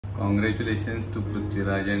Congratulations to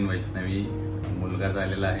Prithviraj and Vaishnavi. मुलगा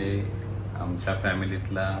झालेला आहे, आमच्या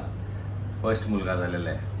फॅमिलीतला फर्स्ट मुलगा झालेला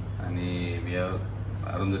आहे आणि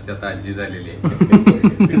अरुंधती आता आजी झालेली आहे.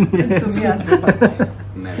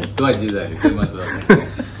 नाही, तू आजी झाली ते महत्वाचं.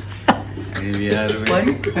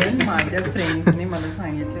 माझ्या फ्रेंड्सने मला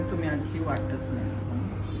सांगितलं तुम्ही आजी वाटत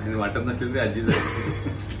नाही, वाटत नसली तरी आजी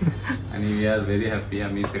झाली. आणि वी आर व्हेरी हॅपी.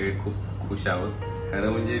 आम्ही सगळे खूप खुश आहोत.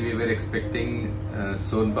 खरं म्हणजे वी वर एक्सपेक्टिंग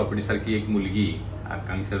सोनपापडी सारखी एक मुलगी,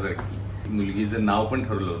 आकांक्षासारखी मुलगीचं नाव पण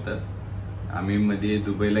ठरवलं होतं. आम्ही मध्ये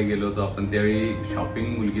दुबईला गेलो होतो आपण, त्यावेळी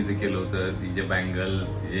शॉपिंग मुलगीचं केलं होतं. तिचे बँगल,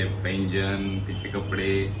 तिचे पैंजन, तिचे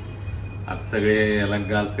कपडे. आता सगळे याला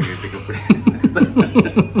गाल सगळे ते कपडे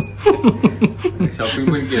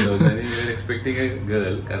शॉपिंग पण केलं होतं. आणि we R expecting a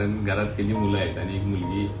girl, कारण घरात 3 मुलं आहेत आणि एक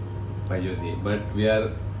मुलगी पाहिजे होती. But we R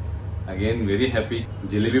again very happy.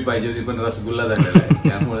 Jalebi पाहिजे होती पण रसगुल्ला झालेला आहे,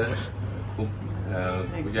 त्यामुळे खूप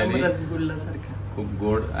रसगुल्ला सारखा खूप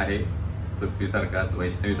गोड आहे. पृथ्वी सारखाच,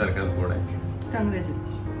 वैष्णवी सारखाच गोड आहे.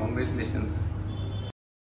 कॉंग्रॅच्युलेशन्स.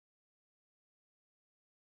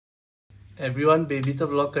 एव्हरीवन, बेबीचा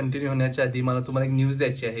ब्लॉग कंटिन्यू होण्याच्या आधी मला तुम्हाला एक न्यूज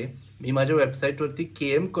द्यायची आहे. मी माझ्या वेबसाईटवरती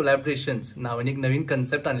KM कोलॅबरेशन्स नावाने एक नवीन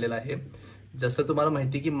कन्सेप्ट आणलेला आहे. जसं तुम्हाला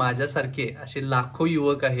माहिती की माझ्यासारखे असे लाखो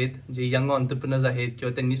युवक आहेत जे यंग ऑन्टरप्रिनर्स आहेत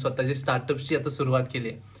किंवा त्यांनी स्वतःचे स्टार्टअप्सची आता सुरुवात केली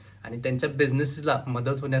आहे आणि त्यांच्या बिझनेसेसला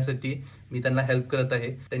मदत होण्यासाठी मी त्यांना हेल्प करत आहे.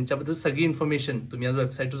 त्यांच्याबद्दल सगळी इन्फॉर्मेशन तुम्ही आज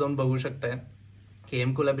वेबसाईटवर जाऊन बघू शकताय.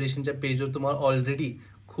 KM कोलॅबरेशनच्या पेजवर तुम्हाला ऑलरेडी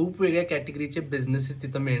खूप वेगळ्या कॅटेगरीचे बिझनेसेस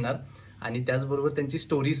तिथं मिळणार आणि त्याचबरोबर त्यांची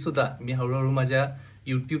स्टोरीज सुद्धा मी हळूहळू माझ्या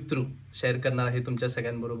यूट्यूब थ्रू शेअर करणार आहे तुमच्या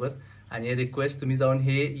सगळ्यांबरोबर. आणि रिक्वेस्ट, तुम्ही जाऊन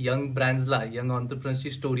हे यंग ब्रँड्सला, यंग ऑन्टरप्रिनर्सची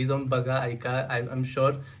स्टोरी जाऊन बघा, ऐका. I am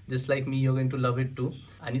sure just like me you going to love it to.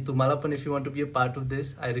 आणि तुम्हाला पण if you want to be a part of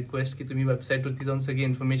this, I request की तुम्ही वेबसाईटवरती जाऊन सगळी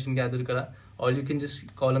इन्फॉर्मेशन गॅदर करा. All you can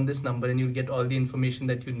just call on this number and you get all the information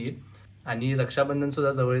that you need. आणि रक्षाबंधन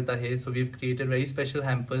सुद्धा जवळ येत आहे, so we have created very special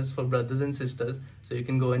hampers for brothers and sisters, so you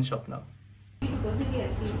can go and shop now.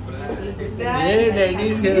 Hey,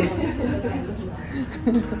 daddy's here.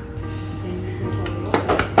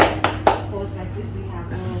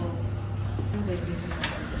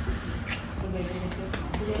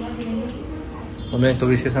 Mummy, तो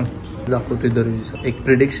विषय सांग. दाखवतोय दरवेळी एक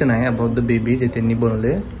प्रिडिक्शन आहे अबाउट द बेबी जे त्यांनी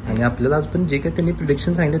बनवले आणि आपल्याला आज पण जे काही त्यांनी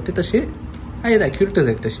प्रिडिक्शन सांगितले ते तसे आहेत, ॲक्युरेटच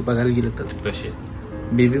आहेत तसे बघायला गेलं तर. तसे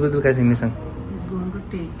बेबी बद्दल काय सांगितलं सांग. Is going to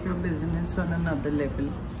take your business on another level.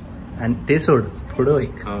 आणि ते सोड पुढं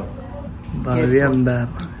एक भावी आमदार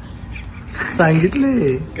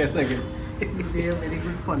सांगितले. काय सांगेल, व्हेरी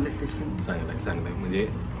गुड पॉलिटिशियन. चांगलं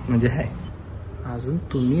म्हणजे आहे. अजून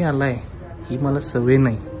तुम्ही आलाय ही मला सवय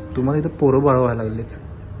नाही. तुम्हाला इथं पोरं बाळ व्हायला लागलेच.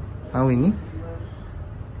 हा वहिनी,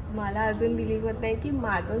 मला अजून बिलीव्ह होत नाही की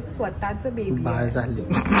माझं स्वतःचं बेबी बाळ झाले.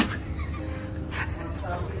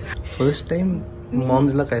 फर्स्ट टाइम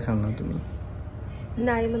मॉम्सला काय सांगणार तुम्ही?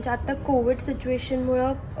 नाही, म्हणजे आता कोविड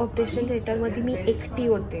सिच्युएशनमुळं ऑपरेशन थिएटरमध्ये मी एकटी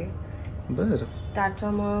होते. बरं.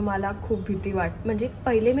 त्याच्यामुळं मला खूप भीती म्हणजे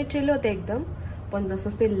पहिले मी चिल होते एकदम, पण जसं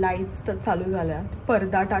ते लाईट्स तर चालू झाल्या,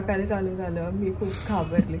 पडदा टाकायला चालू झालं, मी खूप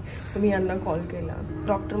घाबरले. तर मी यांना कॉल केला.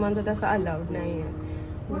 डॉक्टर म्हणतो तसं अलाउड नाही आहे.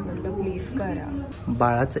 मी म्हटलं प्लीज करा.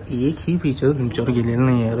 बाळाचं एकही फीचर तुमच्यावर गेलेलं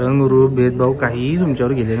नाही आहे, रंग रूप भेदभाव काहीही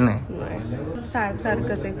तुमच्यावर गेलेलं नाही. साहेब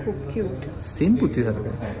सारखंच आहे, खूप क्यूट, सेम पुतीसारखं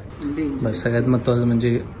आहे. बरं, सगळ्यात महत्त्वाचं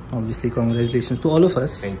म्हणजे obviously congratulation to all of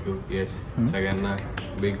us. Thank you. Yes, सगळ्यांना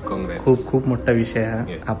बिग कॉंग्रॅच. खूप खूप मोठा विषय हा.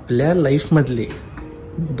 आपल्या लाईफमधले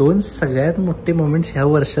 2 सगळ्यात मोठे मोमेंट्स ह्या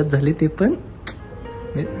वर्षात झाले, ते पण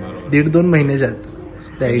 1.5-2 महिन्याच्या आत.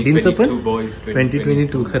 त्या आयडींचं पण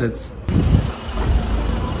 2022 खरंच.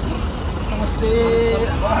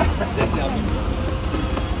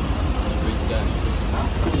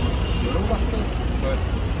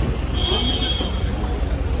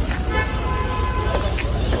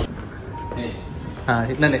 हां,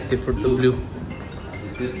 इथं नाही, ते पुढचं ब्ल्यू.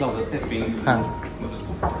 हां,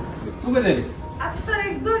 आता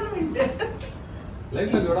 1-2 मिनिटं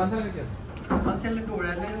त्याला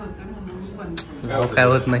डोळ्याला होतं म्हणून बंद. काय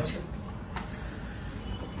होत नाही.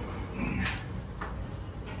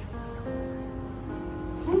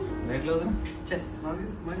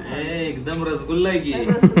 एकदम रसगुल्ला आहे की.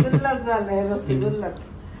 रसगुल्लाच झालाय, रसगुल्लाच.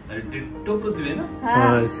 डिट्टो पृथ्वी ना.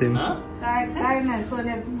 काय नाही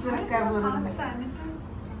सोन्या, तुमचं काय बरोबर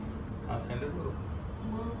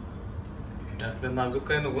नाजूक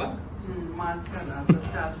काय नको. मास्क करा आता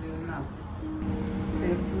 4 दिवस नाजूक.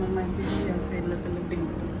 तुम्हाला माहिती असेल त्याला पिंक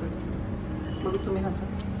बघ तुम्ही हसा.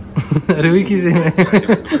 अरे मी किसे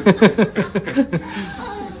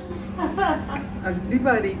अगदी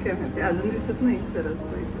बारीक आहे, म्हणजे अजून दिसत नाही.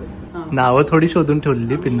 जरा नावं थोडी शोधून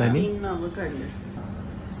ठेवलेली पिंदानी. नावं काढली.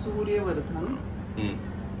 सूर्यवर्धन,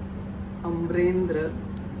 अमरेंद्र,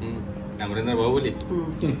 अमरेंद्र बाहुबली,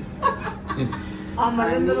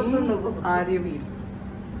 आर्यवीर.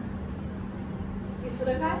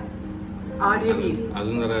 आर्यवीर.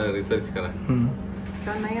 अजून जरा रिसर्च करा.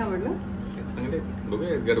 का नाही आवडलं? चांगले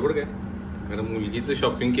बघूया. गडबड काय, कारण मुलगीचं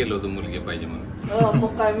शॉपिंग केलं होतं, मुलगी पाहिजे म्हणून.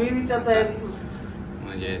 मी विचारता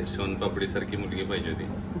म्हणजे सोनपापडी सारखी मुलगी पाहिजे होती,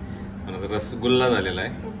 पण आता रसगुल्ला झालेला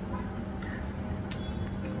आहे.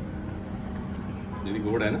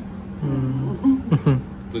 गोड आहे ना,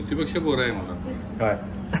 पृथ्वीपेक्षा गोरा आहे मला.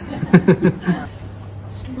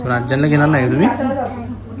 राज्यांना घेणार नाही तुम्ही?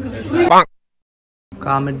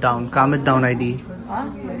 काम इट डाऊन, काम इट डाऊन. आयडी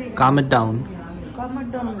काम इट डाऊन.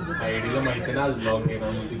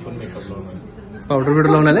 पावडर बिडर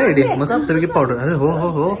लावून आला आयडी, मस्त पैकी पावडर. अरे हो हो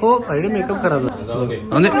हो हो, आयडी मेकअप करायचा.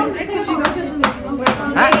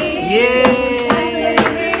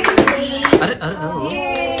 अरे अरे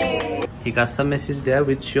एक असा मेसेज द्या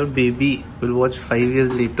which your baby will watch 5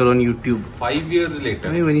 years later on YouTube. 5 years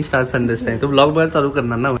later when he starts understanding. तो ब्लॉग बघायला चालू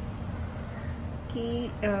करणार ना. की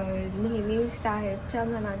नेहमी साहेबच्या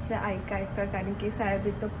मनाचं ऐकायचं, कारण की साहेब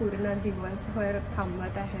इथं पूर्ण दिवसभर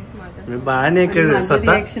थांबत आहेत माझ्या. बाळाने ऐकायचं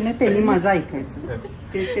स्वतः. रिएक्शन आहे, त्यांनी माझं ऐकायचं,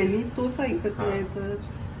 त्यांनी तोच ऐकत नाही तर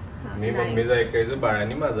मी मम्मीचं ऐकायचं,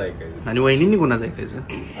 बाळांनी माझं ऐकायचं, आणि वहिनींनी कोणाचं ऐकायचं?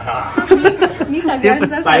 मी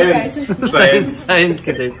सगळ्यांचं ऐकायचं. सायन्स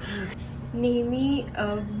की साहेब नेहमी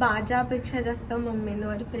माझ्यापेक्षा जास्त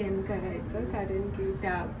मम्मींवर प्रेम करायचं, कारण की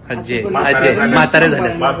त्या आजी म्हातारे झाले,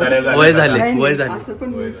 वय झाले, वय झाले. असं पण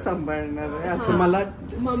मी सांभाळणार आहे, असं मला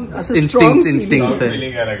इन्स्टिंक्ट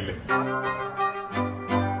लागले.